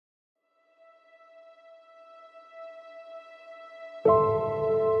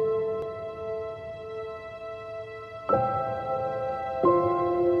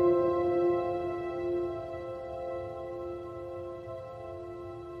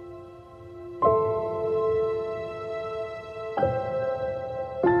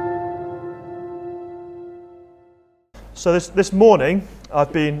So this morning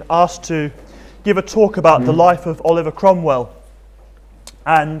I've been asked to give a talk about the life of Oliver Cromwell,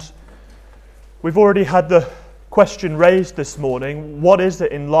 and we've already had the question raised this morning: what is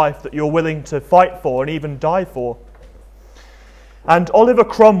it in life that you're willing to fight for and even die for? And Oliver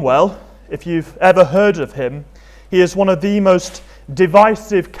Cromwell, if you've ever heard of him, he is one of the most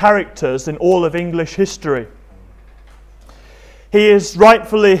divisive characters in all of English history. He is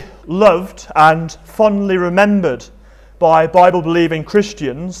rightfully loved and fondly remembered by Bible-believing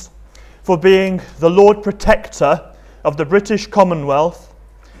Christians for being the Lord Protector of the British Commonwealth,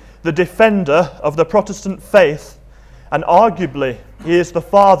 the defender of the Protestant faith, and arguably he is the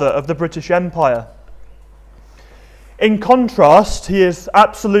father of the British Empire. In contrast, he is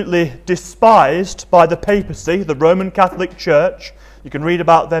absolutely despised by the papacy, the Roman Catholic Church. You can read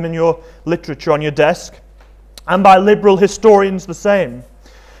about them in your literature on your desk. And by liberal historians the same,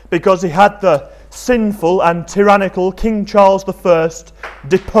 because he had the sinful and tyrannical King Charles I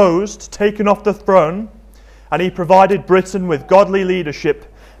deposed, taken off the throne, and he provided Britain with godly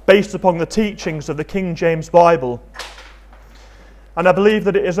leadership based upon the teachings of the King James Bible. And I believe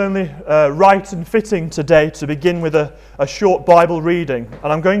that it is only right and fitting today to begin with a short Bible reading.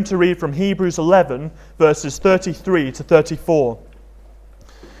 And I'm going to read from Hebrews 11, verses 33 to 34.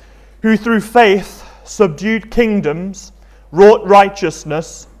 Who through faith subdued kingdoms, wrought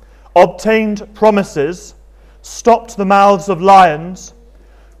righteousness, obtained promises, stopped the mouths of lions,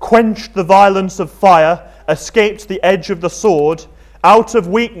 quenched the violence of fire, escaped the edge of the sword, out of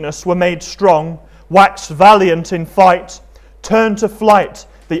weakness were made strong, waxed valiant in fight, turned to flight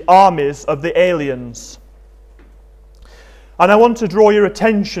the armies of the aliens. And I want to draw your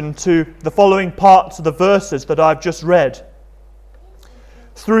attention to the following parts of the verses that I've just read.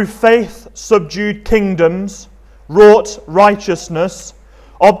 Through faith subdued kingdoms, wrought righteousness,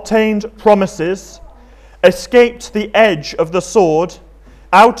 obtained promises, escaped the edge of the sword,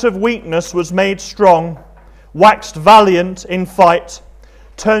 out of weakness was made strong, waxed valiant in fight,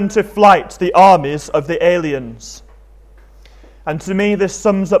 turned to flight the armies of the aliens. And to me this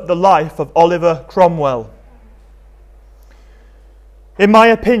sums up the life of Oliver Cromwell. In my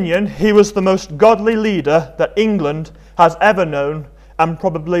opinion, he was the most godly leader that England has ever known and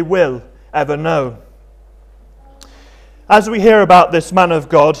probably will ever know. As we hear about this man of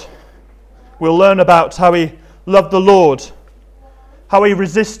God, we'll learn about how he loved the Lord, how he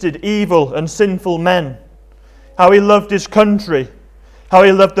resisted evil and sinful men, how he loved his country, how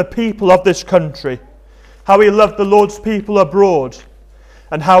he loved the people of this country, how he loved the Lord's people abroad,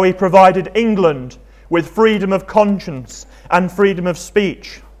 and how he provided England with freedom of conscience and freedom of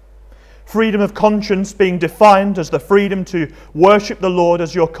speech. Freedom of conscience being defined as the freedom to worship the Lord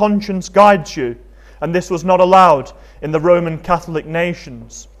as your conscience guides you, and this was not allowed in the Roman Catholic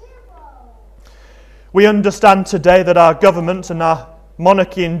nations. We understand today that our government and our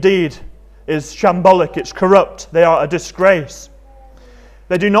monarchy indeed is shambolic, it's corrupt, they are a disgrace.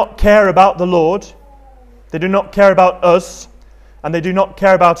 They do not care about the Lord, they do not care about us, and they do not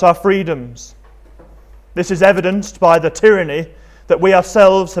care about our freedoms. This is evidenced by the tyranny that we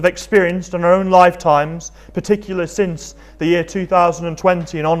ourselves have experienced in our own lifetimes, particularly since the year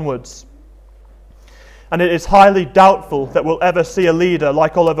 2020 and onwards. And it is highly doubtful that we'll ever see a leader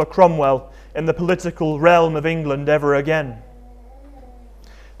like Oliver Cromwell in the political realm of England ever again.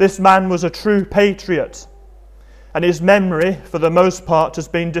 This man was a true patriot, and his memory, for the most part, has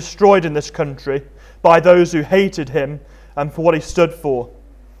been destroyed in this country by those who hated him and for what he stood for.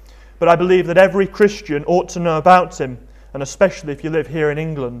 But I believe that every Christian ought to know about him, and especially if you live here in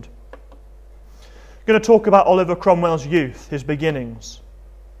England. I'm going to talk about Oliver Cromwell's youth, his beginnings.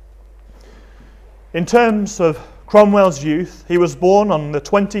 In terms of Cromwell's youth, he was born on the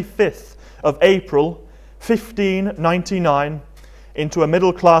 25th of April, 1599, into a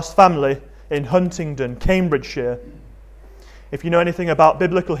middle-class family in Huntingdon, Cambridgeshire. If you know anything about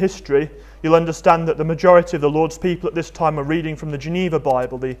biblical history, you'll understand that the majority of the Lord's people at this time are reading from the Geneva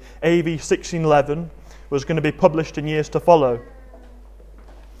Bible, the AV 1611, was going to be published in years to follow.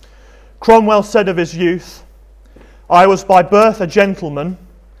 Cromwell said of his youth, "I was by birth a gentleman,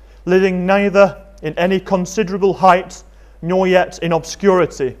 living neither in any considerable height nor yet in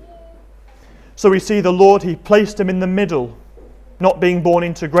obscurity." So we see the Lord, he placed him in the middle, not being born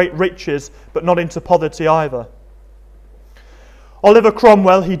into great riches, but not into poverty either. Oliver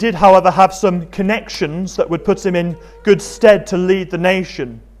Cromwell, he did, however, have some connections that would put him in good stead to lead the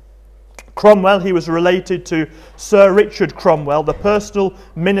nation. Cromwell, he was related to Sir Richard Cromwell, the personal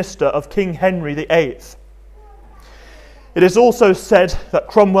minister of King Henry VIII. It is also said that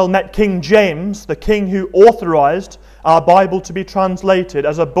Cromwell met King James, the king who authorised our Bible to be translated,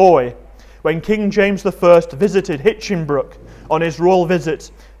 as a boy, when King James I visited Hinchinbrook on his royal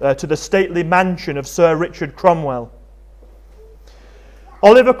visit to the stately mansion of Sir Richard Cromwell.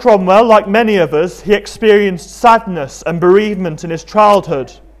 Oliver Cromwell, like many of us, he experienced sadness and bereavement in his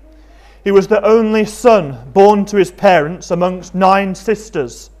childhood. He was the only son born to his parents amongst 9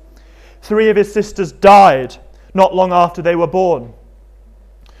 sisters. 3 of his sisters died not long after they were born.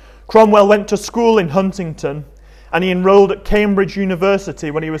 Cromwell went to school in Huntington, and he enrolled at Cambridge University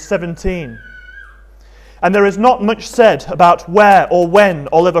when he was 17. And there is not much said about where or when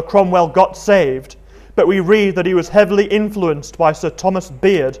Oliver Cromwell got saved, but we read that he was heavily influenced by Sir Thomas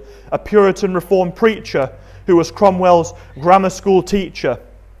Beard, a Puritan Reformed preacher who was Cromwell's grammar school teacher.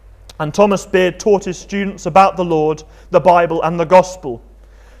 And Thomas Beard taught his students about the Lord, the Bible and the Gospel.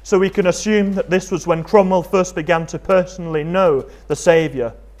 So we can assume that this was when Cromwell first began to personally know the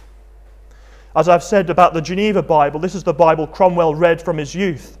Saviour. As I've said about the Geneva Bible, this is the Bible Cromwell read from his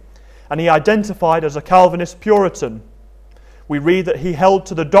youth, and he identified as a Calvinist Puritan. We read that he held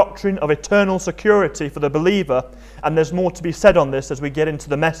to the doctrine of eternal security for the believer, and there's more to be said on this as we get into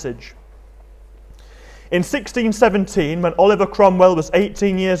the message. In 1617, when Oliver Cromwell was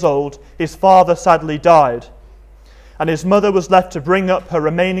 18 years old, his father sadly died, and his mother was left to bring up her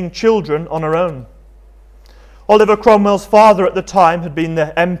remaining children on her own. Oliver Cromwell's father at the time had been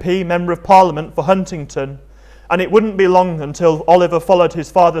the MP, Member of Parliament for Huntington, and it wouldn't be long until Oliver followed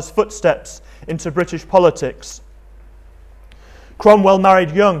his father's footsteps into British politics. Cromwell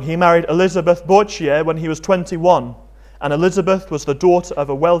married young. He married Elizabeth Bourchier when he was 21, and Elizabeth was the daughter of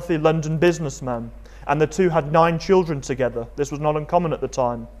a wealthy London businessman, and the two had 9 children together. This was not uncommon at the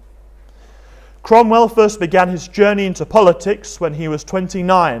time. Cromwell first began his journey into politics when he was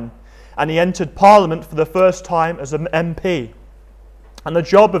 29, and he entered Parliament for the first time as an MP. And the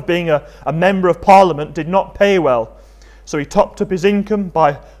job of being a Member of Parliament did not pay well, so he topped up his income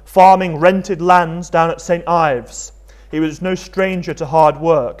by farming rented lands down at St. Ives. He was no stranger to hard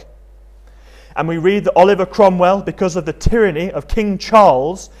work. And we read that Oliver Cromwell, because of the tyranny of King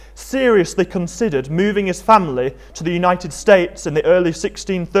Charles, seriously considered moving his family to the United States in the early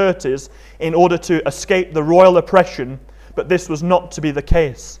 1630s in order to escape the royal oppression, but this was not to be the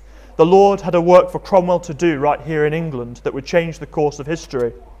case. The Lord had a work for Cromwell to do right here in England that would change the course of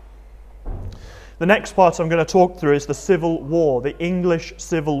history. The next part I'm going to talk through is the Civil War, the English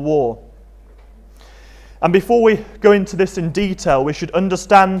Civil War. And before we go into this in detail, we should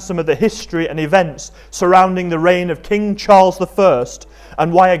understand some of the history and events surrounding the reign of King Charles I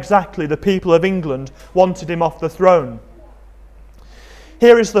and why exactly the people of England wanted him off the throne.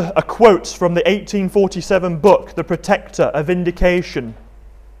 Here is a quote from the 1847 book, The Protector, A Vindication.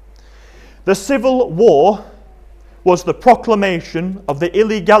 The Civil War was the proclamation of the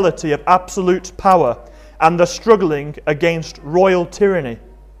illegality of absolute power and the struggling against royal tyranny.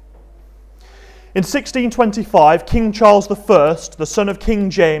 In 1625, King Charles I, the son of King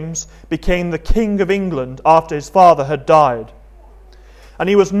James, became the King of England after his father had died. And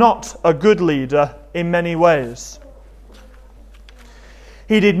he was not a good leader in many ways.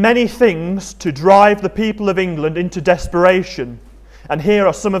 He did many things to drive the people of England into desperation. And here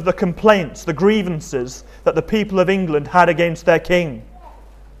are some of the complaints, the grievances that the people of England had against their king.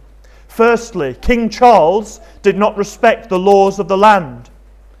 Firstly, King Charles did not respect the laws of the land.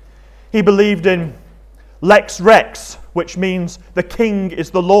 He believed in lex rex, which means the king is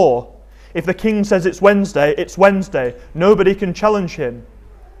the law. If the king says it's Wednesday, it's Wednesday. Nobody can challenge him.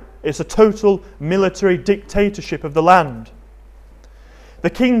 It's a total military dictatorship of the land. The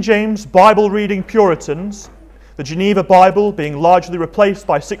King James Bible-reading Puritans, the Geneva Bible being largely replaced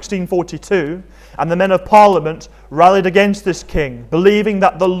by 1642, and the men of Parliament rallied against this king, believing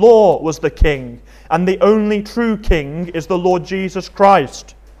that the law was the king, and the only true king is the Lord Jesus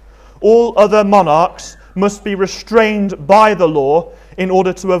Christ. All other monarchs must be restrained by the law in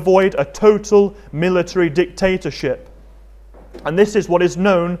order to avoid a total military dictatorship. And this is what is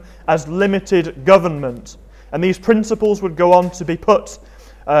known as limited government. And these principles would go on to be put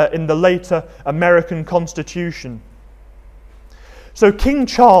in the later American Constitution. So King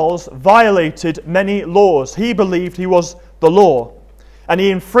Charles violated many laws. He believed he was the law, and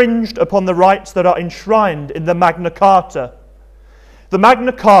he infringed upon the rights that are enshrined in the Magna Carta. The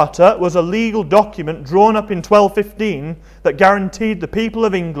Magna Carta was a legal document drawn up in 1215 that guaranteed the people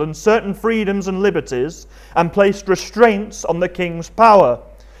of England certain freedoms and liberties and placed restraints on the king's power.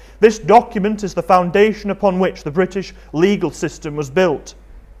 This document is the foundation upon which the British legal system was built.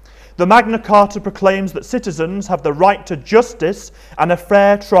 The Magna Carta proclaims that citizens have the right to justice and a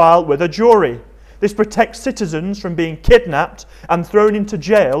fair trial with a jury. This protects citizens from being kidnapped and thrown into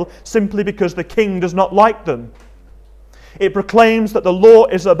jail simply because the king does not like them. It proclaims that the law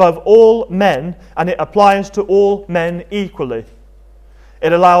is above all men and it applies to all men equally.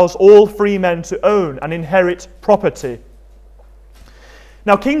 It allows all free men to own and inherit property.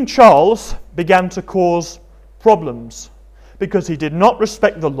 Now, King Charles began to cause problems because he did not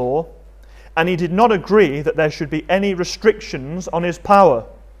respect the law and he did not agree that there should be any restrictions on his power.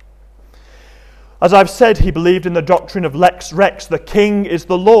 As I've said, he believed in the doctrine of lex rex, the king is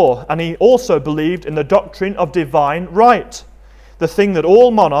the law, and he also believed in the doctrine of divine right, the thing that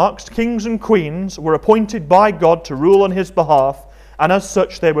all monarchs, kings and queens were appointed by God to rule on his behalf, and as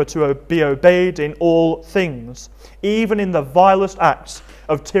such they were to be obeyed in all things, even in the vilest acts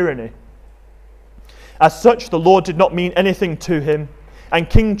of tyranny. As such, the law did not mean anything to him, and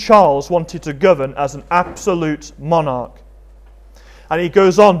King Charles wanted to govern as an absolute monarch. And he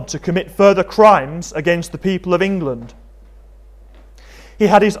goes on to commit further crimes against the people of England. He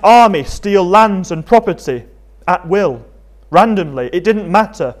had his army steal lands and property at will, randomly. It didn't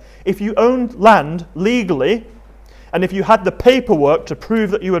matter. If you owned land legally, and if you had the paperwork to prove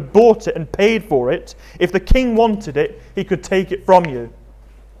that you had bought it and paid for it, if the king wanted it, he could take it from you.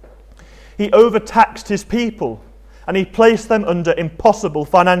 He overtaxed his people, and he placed them under impossible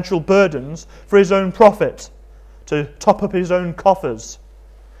financial burdens for his own profit, to top up his own coffers.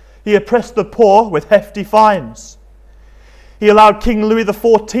 He oppressed the poor with hefty fines. He allowed King Louis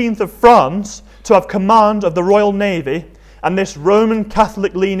XIV of France to have command of the Royal Navy, and this Roman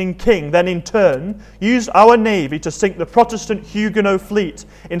Catholic-leaning king then in turn used our navy to sink the Protestant Huguenot fleet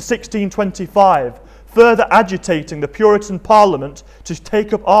in 1625, further agitating the Puritan Parliament to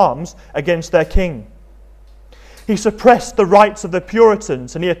take up arms against their king. He suppressed the rights of the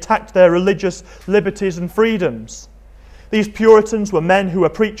Puritans and he attacked their religious liberties and freedoms. These Puritans were men who were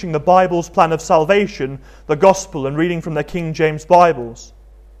preaching the Bible's plan of salvation, the gospel, and reading from their King James Bibles.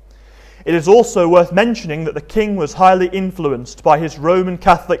 It is also worth mentioning that the king was highly influenced by his Roman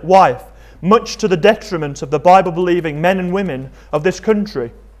Catholic wife, much to the detriment of the Bible-believing men and women of this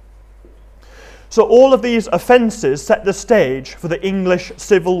country. So all of these offences set the stage for the English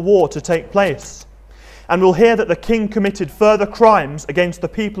Civil War to take place. And we'll hear that the king committed further crimes against the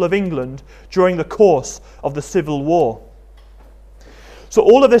people of England during the course of the Civil War. So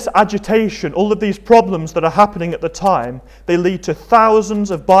all of this agitation, all of these problems that are happening at the time, they lead to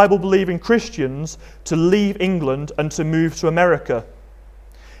thousands of Bible-believing Christians to leave England and to move to America.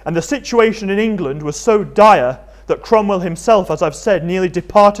 And the situation in England was so dire that Cromwell himself, as I've said, nearly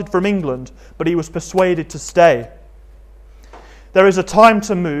departed from England, but he was persuaded to stay. There is a time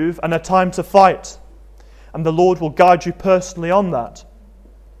to move and a time to fight, and the Lord will guide you personally on that.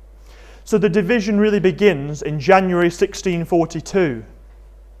 So the division really begins in January 1642.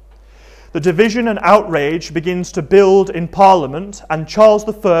 The division and outrage begins to build in Parliament, and Charles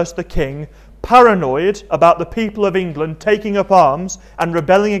I, the king, paranoid about the people of England taking up arms and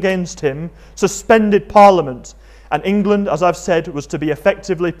rebelling against him, suspended Parliament, and England, as I've said, was to be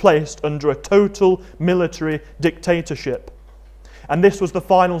effectively placed under a total military dictatorship. And this was the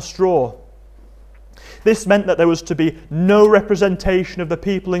final straw. This meant that there was to be no representation of the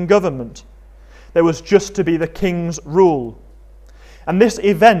people in government. There was just to be the king's rule. And this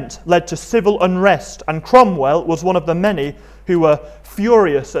event led to civil unrest, and Cromwell was one of the many who were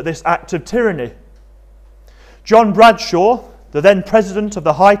furious at this act of tyranny. John Bradshaw, the then President of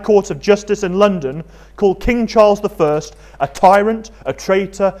the High Court of Justice in London, called King Charles I a tyrant, a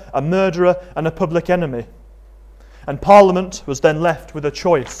traitor, a murderer, and a public enemy. And Parliament was then left with a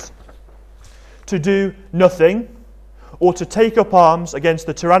choice: to do nothing, or to take up arms against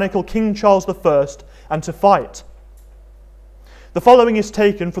the tyrannical King Charles I and to fight. The following is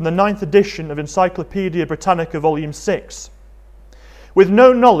taken from the 9th edition of Encyclopaedia Britannica, Volume 6. With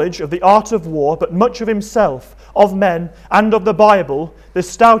no knowledge of the art of war, but much of himself, of men, and of the Bible, this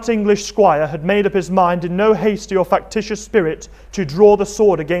stout English squire had made up his mind in no hasty or factitious spirit to draw the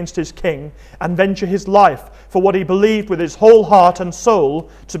sword against his king and venture his life for what he believed with his whole heart and soul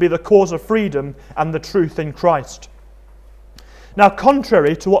to be the cause of freedom and the truth in Christ. Now,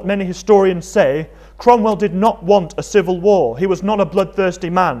 contrary to what many historians say, Cromwell did not want a civil war. He was not a bloodthirsty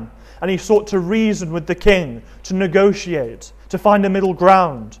man, and he sought to reason with the king, to negotiate, to find a middle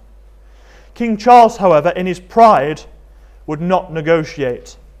ground. King Charles, however, in his pride, would not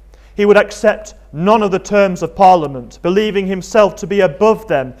negotiate. He would accept none of the terms of Parliament, believing himself to be above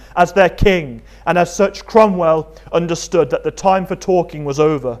them as their king, and as such Cromwell understood that the time for talking was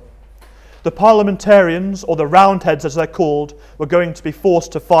over. The parliamentarians, or the Roundheads as they're called, were going to be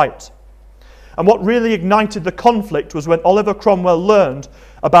forced to fight. And what really ignited the conflict was when Oliver Cromwell learned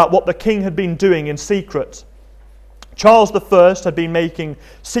about what the king had been doing in secret. Charles I had been making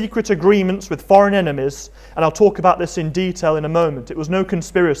secret agreements with foreign enemies, and I'll talk about this in detail in a moment. It was no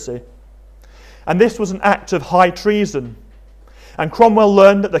conspiracy. And this was an act of high treason. And Cromwell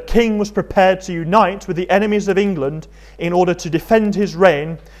learned that the king was prepared to unite with the enemies of England in order to defend his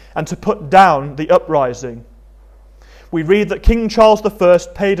reign and to put down the uprising. We read that King Charles I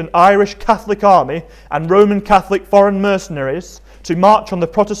paid an Irish Catholic army and Roman Catholic foreign mercenaries to march on the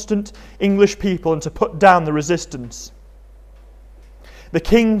Protestant English people and to put down the resistance. The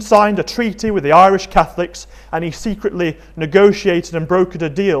king signed a treaty with the Irish Catholics, and he secretly negotiated and brokered a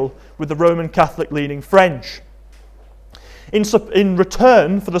deal with the Roman Catholic leaning French. In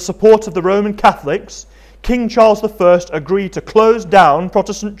return for the support of the Roman Catholics, King Charles I agreed to close down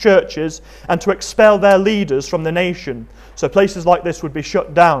Protestant churches and to expel their leaders from the nation. So places like this would be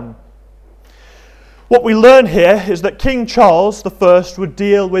shut down. What we learn here is that King Charles I would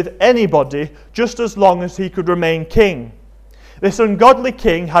deal with anybody just as long as he could remain king. This ungodly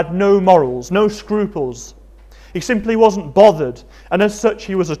king had no morals, no scruples. He simply wasn't bothered, and as such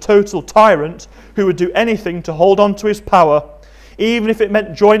he was a total tyrant who would do anything to hold on to his power, even if it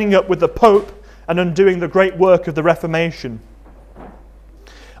meant joining up with the Pope and undoing the great work of the Reformation.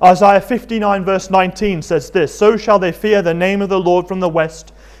 Isaiah 59 verse 19 says this, "So shall they fear the name of the Lord from the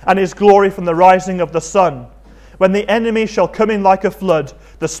west, and his glory from the rising of the sun. When the enemy shall come in like a flood,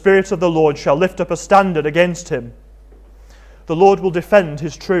 the Spirit of the Lord shall lift up a standard against him." The Lord will defend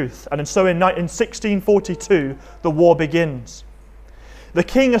his truth, and so in 1642 the war begins. The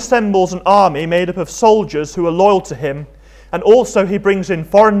king assembles an army made up of soldiers who are loyal to him, and also he brings in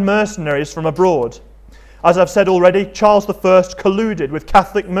foreign mercenaries from abroad. As I've said already, Charles I colluded with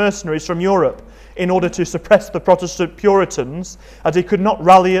Catholic mercenaries from Europe in order to suppress the Protestant Puritans, as he could not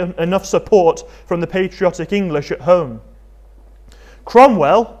rally enough support from the patriotic English at home.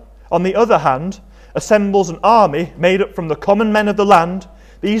 Cromwell, on the other hand, assembles an army made up from the common men of the land,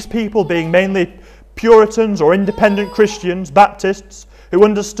 these people being mainly Puritans or independent Christians, Baptists, who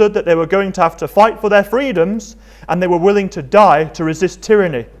understood that they were going to have to fight for their freedoms, and they were willing to die to resist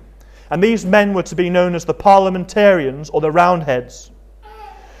tyranny. And these men were to be known as the parliamentarians or the Roundheads.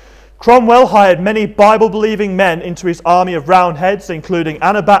 Cromwell hired many Bible-believing men into his army of Roundheads, including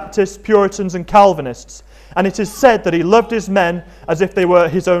Anabaptists, Puritans and Calvinists, and it is said that he loved his men as if they were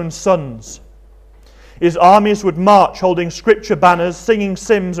his own sons. His armies would march holding scripture banners, singing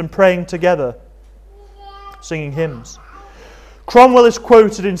hymns and praying together, singing hymns. Cromwell is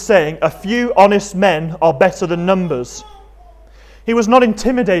quoted in saying, "A few honest men are better than numbers." He was not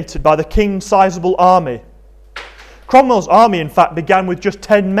intimidated by the king's sizable army. Cromwell's army, in fact, began with just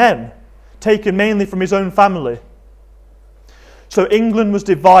 10 men, taken mainly from his own family. So England was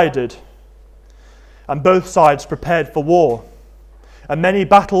divided, and both sides prepared for war, and many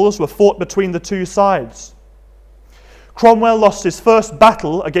battles were fought between the two sides. Cromwell lost his first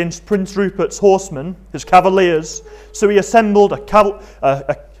battle against Prince Rupert's horsemen, his cavaliers, so he assembled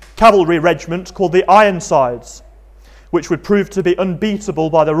a cavalry regiment called the Ironsides, which would prove to be unbeatable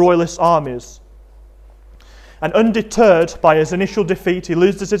by the royalist armies. And undeterred by his initial defeat, he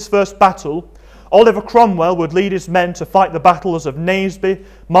loses his first battle. Oliver Cromwell would lead his men to fight the battles of Naseby,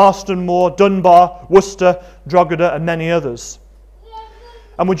 Marston Moor, Dunbar, Worcester, Drogheda, and many others.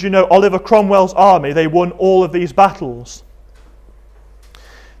 And would you know, Oliver Cromwell's army, they won all of these battles.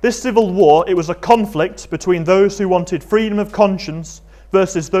 This civil war, it was a conflict between those who wanted freedom of conscience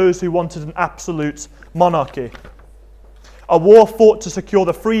versus those who wanted an absolute monarchy. A war fought to secure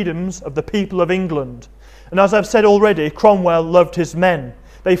the freedoms of the people of England. And as I've said already, Cromwell loved his men.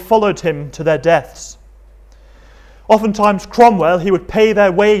 They followed him to their deaths. Oftentimes Cromwell, he would pay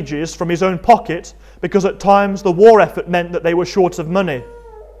their wages from his own pocket because at times the war effort meant that they were short of money.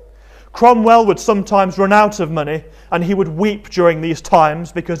 Cromwell would sometimes run out of money, and he would weep during these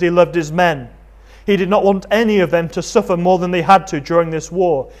times because he loved his men. He did not want any of them to suffer more than they had to during this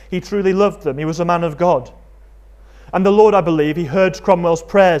war. He truly loved them. He was a man of God. And the Lord, I believe, he heard Cromwell's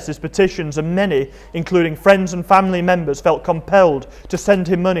prayers, his petitions, and many, including friends and family members, felt compelled to send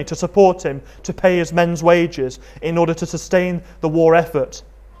him money to support him, to pay his men's wages, in order to sustain the war effort.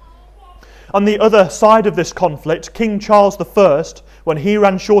 On the other side of this conflict, King Charles I, when he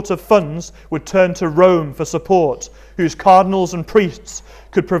ran short of funds, would turn to Rome for support, whose cardinals and priests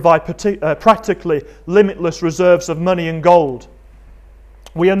could provide practically limitless reserves of money and gold.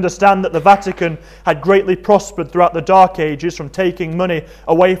 We understand that the Vatican had greatly prospered throughout the Dark Ages from taking money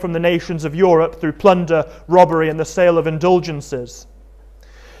away from the nations of Europe through plunder, robbery, and the sale of indulgences.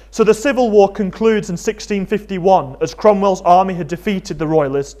 So the Civil War concludes in 1651 as Cromwell's army had defeated the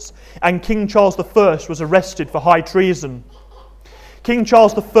Royalists and King Charles I was arrested for high treason. King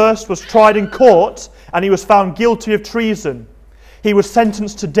Charles I was tried in court and he was found guilty of treason. He was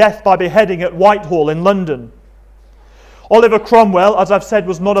sentenced to death by beheading at Whitehall in London. Oliver Cromwell, as I've said,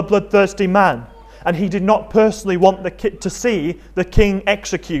 was not a bloodthirsty man, and he did not personally want to see the king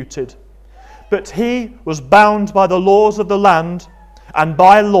executed. But he was bound by the laws of the land, and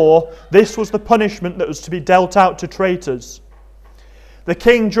by law this was the punishment that was to be dealt out to traitors. The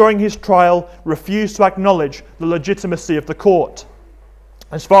king, during his trial, refused to acknowledge the legitimacy of the court.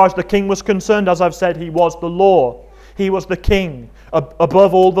 As far as the king was concerned, as I've said, he was the law. He was the king,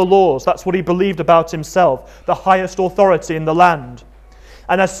 above all the laws. That's what he believed about himself, the highest authority in the land.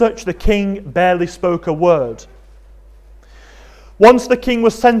 And as such, the king barely spoke a word. Once the king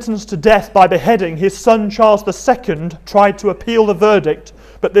was sentenced to death by beheading, his son Charles II tried to appeal the verdict,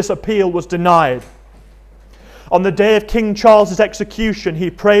 but this appeal was denied. On the day of King Charles's execution, he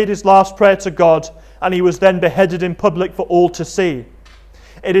prayed his last prayer to God, and he was then beheaded in public for all to see.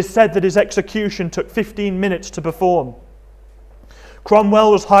 It is said that his execution took 15 minutes to perform.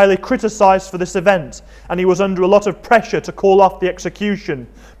 Cromwell was highly criticised for this event, and he was under a lot of pressure to call off the execution.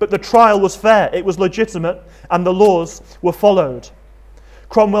 But the trial was fair, it was legitimate, and the laws were followed.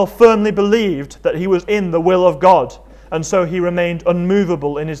 Cromwell firmly believed that he was in the will of God, and so he remained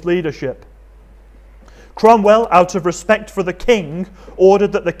unmovable in his leadership. Cromwell, out of respect for the king,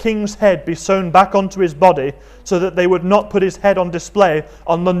 ordered that the king's head be sewn back onto his body so that they would not put his head on display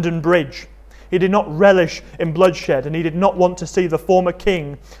on London Bridge. He did not relish in bloodshed, and he did not want to see the former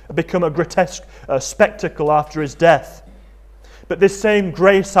king become a grotesque spectacle after his death. But this same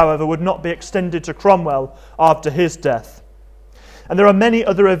grace, however, would not be extended to Cromwell after his death. And there are many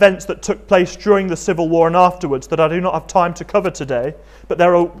other events that took place during the Civil War and afterwards that I do not have time to cover today, but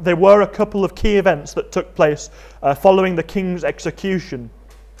there were a couple of key events that took place following the king's execution.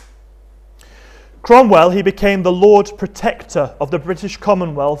 Cromwell, he became the Lord Protector of the British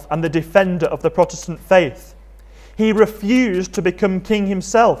Commonwealth and the defender of the Protestant faith. He refused to become king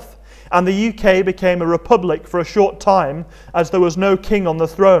himself, and the UK became a republic for a short time as there was no king on the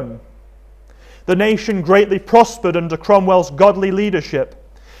throne. The nation greatly prospered under Cromwell's godly leadership,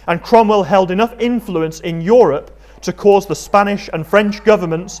 and Cromwell held enough influence in Europe to cause the Spanish and French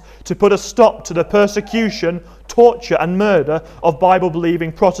governments to put a stop to the persecution, torture and murder of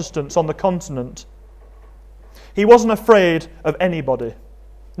Bible-believing Protestants on the continent. He wasn't afraid of anybody,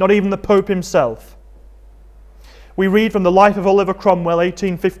 not even the Pope himself. We read from the life of Oliver Cromwell,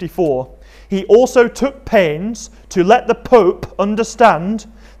 1854, he also took pains to let the Pope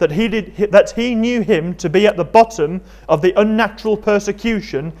understand that he knew him to be at the bottom of the unnatural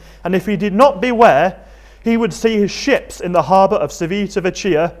persecution, and if he did not beware, he would see his ships in the harbour of Civita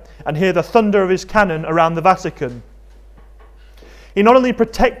Vecchia and hear the thunder of his cannon around the Vatican. He not only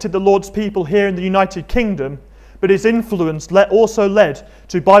protected the Lord's people here in the United Kingdom, but his influence also led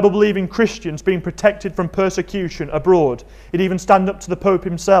to Bible-believing Christians being protected from persecution abroad. He'd even stand up to the Pope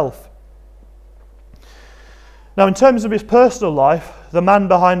himself. Now, in terms of his personal life, the man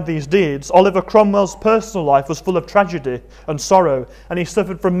behind these deeds, Oliver Cromwell's personal life was full of tragedy and sorrow, and he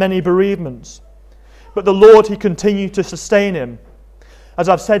suffered from many bereavements. But the Lord, he continued to sustain him. As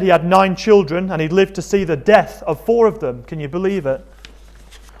I've said, he had 9 children, and he lived to see the death of 4 of them. Can you believe it?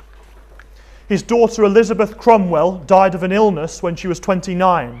 His daughter Elizabeth Cromwell died of an illness when she was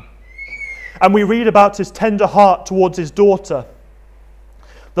 29. And we read about his tender heart towards his daughter.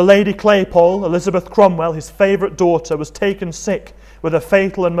 The Lady Claypole, Elizabeth Cromwell, his favourite daughter, was taken sick with a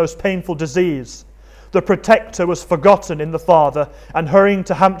fatal and most painful disease. The protector was forgotten in the father, and hurrying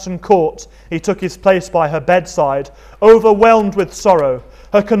to Hampton Court, he took his place by her bedside, overwhelmed with sorrow.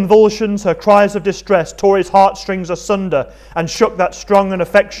 Her convulsions, her cries of distress tore his heartstrings asunder and shook that strong and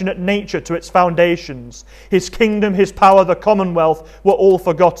affectionate nature to its foundations. His kingdom, his power, the Commonwealth were all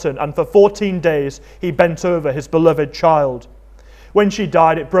forgotten, and for 14 days he bent over his beloved child. When she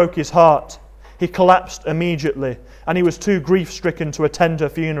died, it broke his heart. He collapsed immediately, and he was too grief-stricken to attend her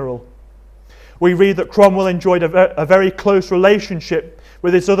funeral. We read that Cromwell enjoyed a very close relationship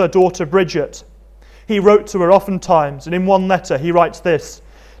with his other daughter, Bridget. He wrote to her oftentimes, and in one letter he writes this: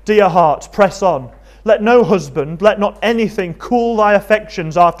 "Dear heart, press on. Let no husband, let not anything cool thy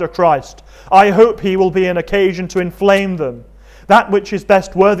affections after Christ. I hope he will be an occasion to inflame them. That which is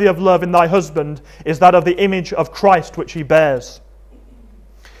best worthy of love in thy husband is that of the image of Christ which he bears."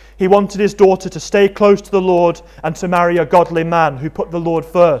 He wanted his daughter to stay close to the Lord and to marry a godly man who put the Lord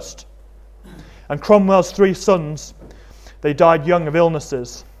first. And Cromwell's 3 sons, they died young of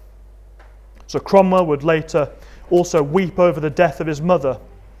illnesses. So Cromwell would later also weep over the death of his mother,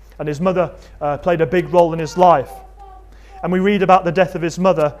 and his mother played a big role in his life. And we read about the death of his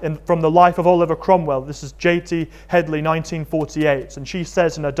mother from the life of Oliver Cromwell. This is J.T. Headley, 1948. And she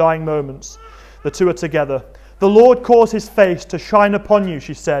says in her dying moments, the two are together, "The Lord cause his face to shine upon you,"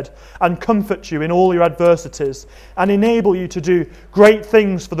 she said, "and comfort you in all your adversities, and enable you to do great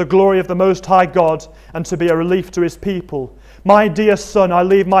things for the glory of the Most High God, and to be a relief to his people. My dear son, I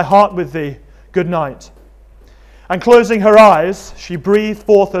leave my heart with thee. Good night." And closing her eyes, she breathed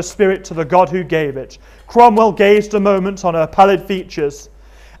forth her spirit to the God who gave it. Cromwell gazed a moment on her pallid features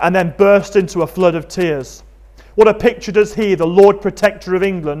and then burst into a flood of tears. What a picture does he, the Lord Protector of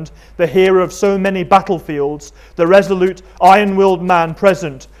England, the hero of so many battlefields, the resolute, iron-willed man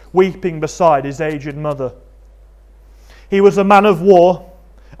present, weeping beside his aged mother. He was a man of war,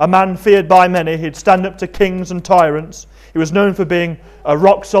 a man feared by many. He'd stand up to kings and tyrants. He was known for being a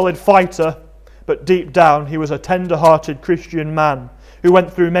rock-solid fighter, but deep down he was a tender-hearted Christian man who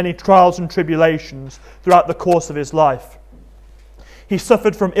went through many trials and tribulations throughout the course of his life. He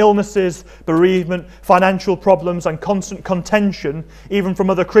suffered from illnesses, bereavement, financial problems, and constant contention, even from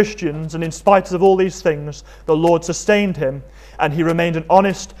other Christians, and in spite of all these things, the Lord sustained him, and he remained an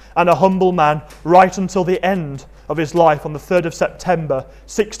honest and a humble man right until the end of his life on the 3rd of September,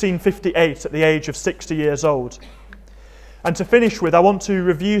 1658, at the age of 60 years old. And to finish with, I want to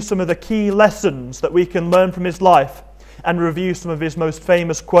review some of the key lessons that we can learn from his life and review some of his most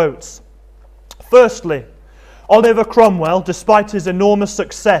famous quotes. Firstly, Oliver Cromwell, despite his enormous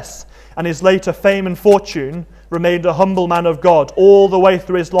success and his later fame and fortune, remained a humble man of God all the way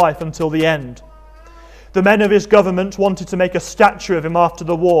through his life until the end. The men of his government wanted to make a statue of him after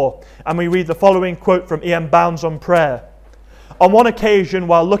the war, and we read the following quote from E.M. Bounds on prayer. On one occasion,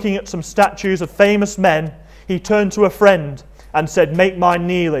 while looking at some statues of famous men, he turned to a friend and said, "Make mine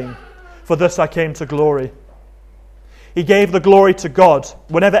kneeling, for thus I came to glory." He gave the glory to God.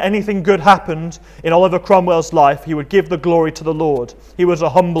 Whenever anything good happened in Oliver Cromwell's life, he would give the glory to the Lord. He was a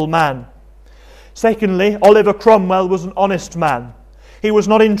humble man. Secondly, Oliver Cromwell was an honest man. He was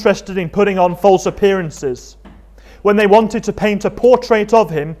not interested in putting on false appearances. When they wanted to paint a portrait of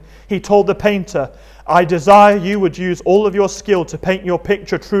him, he told the painter, "I desire you would use all of your skill to paint your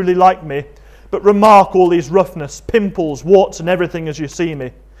picture truly like me, but remark all these roughness, pimples, warts, and everything as you see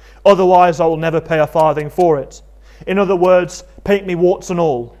me. Otherwise I will never pay a farthing for it." In other words, paint me warts and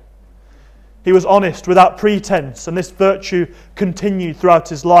all. He was honest without pretense, and this virtue continued throughout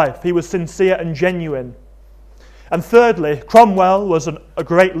his life. He was sincere and genuine. And thirdly, Cromwell was a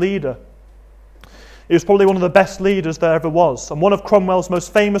great leader. He was probably one of the best leaders there ever was. And one of Cromwell's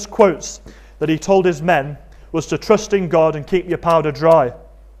most famous quotes that he told his men was to trust in God and keep your powder dry.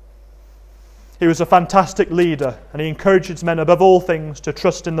 He was a fantastic leader, and he encouraged his men above all things to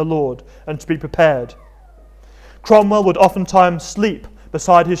trust in the Lord and to be prepared. Cromwell would oftentimes sleep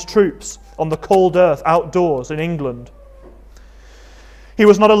beside his troops on the cold earth outdoors in England. He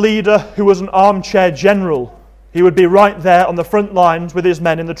was not a leader who was an armchair general. He would be right there on the front lines with his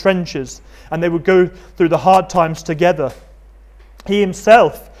men in the trenches, and they would go through the hard times together. He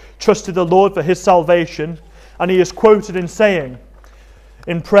himself trusted the Lord for his salvation, and he is quoted in saying,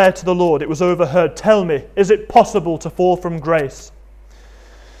 in prayer to the Lord, it was overheard, "Tell me, is it possible to fall from grace?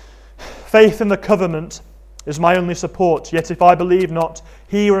 Faith in the covenant is my only support, yet if I believe not,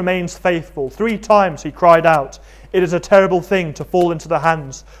 he remains faithful." 3 times he cried out, "It is a terrible thing to fall into the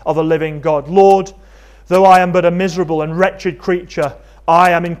hands of a living God. Lord, though I am but a miserable and wretched creature, I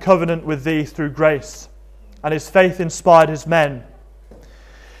am in covenant with thee through grace." And his faith inspired his men.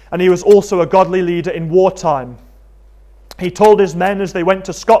 And he was also a godly leader in wartime. He told his men as they went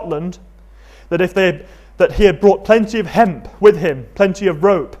to Scotland that he had brought plenty of hemp with him, plenty of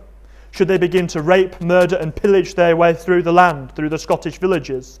rope, should they begin to rape, murder and pillage their way through the land, through the Scottish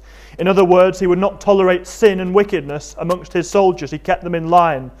villages. In other words, he would not tolerate sin and wickedness amongst his soldiers. He kept them in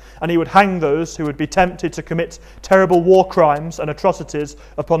line, and he would hang those who would be tempted to commit terrible war crimes and atrocities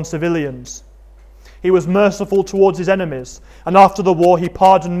upon civilians. He was merciful towards his enemies, and after the war he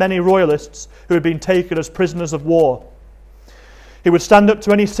pardoned many royalists who had been taken as prisoners of war. He would stand up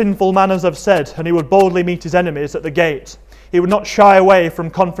to any sinful man, as I've said, and he would boldly meet his enemies at the gate. He would not shy away from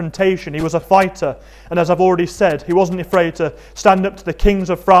confrontation. He was a fighter, and as I've already said, he wasn't afraid to stand up to the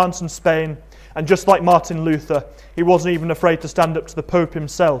kings of France and Spain, and just like Martin Luther, he wasn't even afraid to stand up to the Pope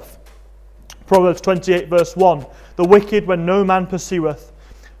himself. Proverbs 28 verse 1, the wicked flee when no man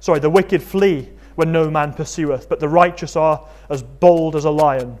pursueth, but the righteous are as bold as a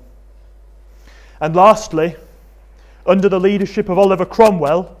lion. And lastly, under the leadership of Oliver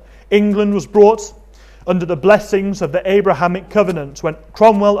Cromwell, England was brought under the blessings of the Abrahamic covenant when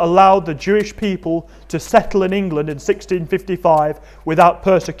Cromwell allowed the Jewish people to settle in England in 1655 without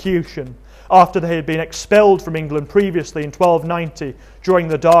persecution. after they had been expelled from England previously in 1290 during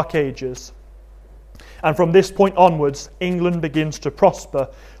the Dark Ages. And from this point onwards, England begins to prosper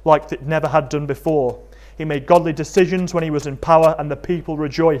like it never had done before. He made godly decisions when he was in power, and the people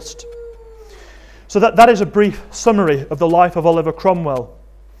rejoiced. So that is a brief summary of the life of Oliver Cromwell,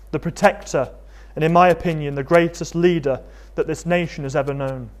 the protector, and in my opinion, the greatest leader that this nation has ever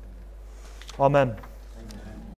known. Amen.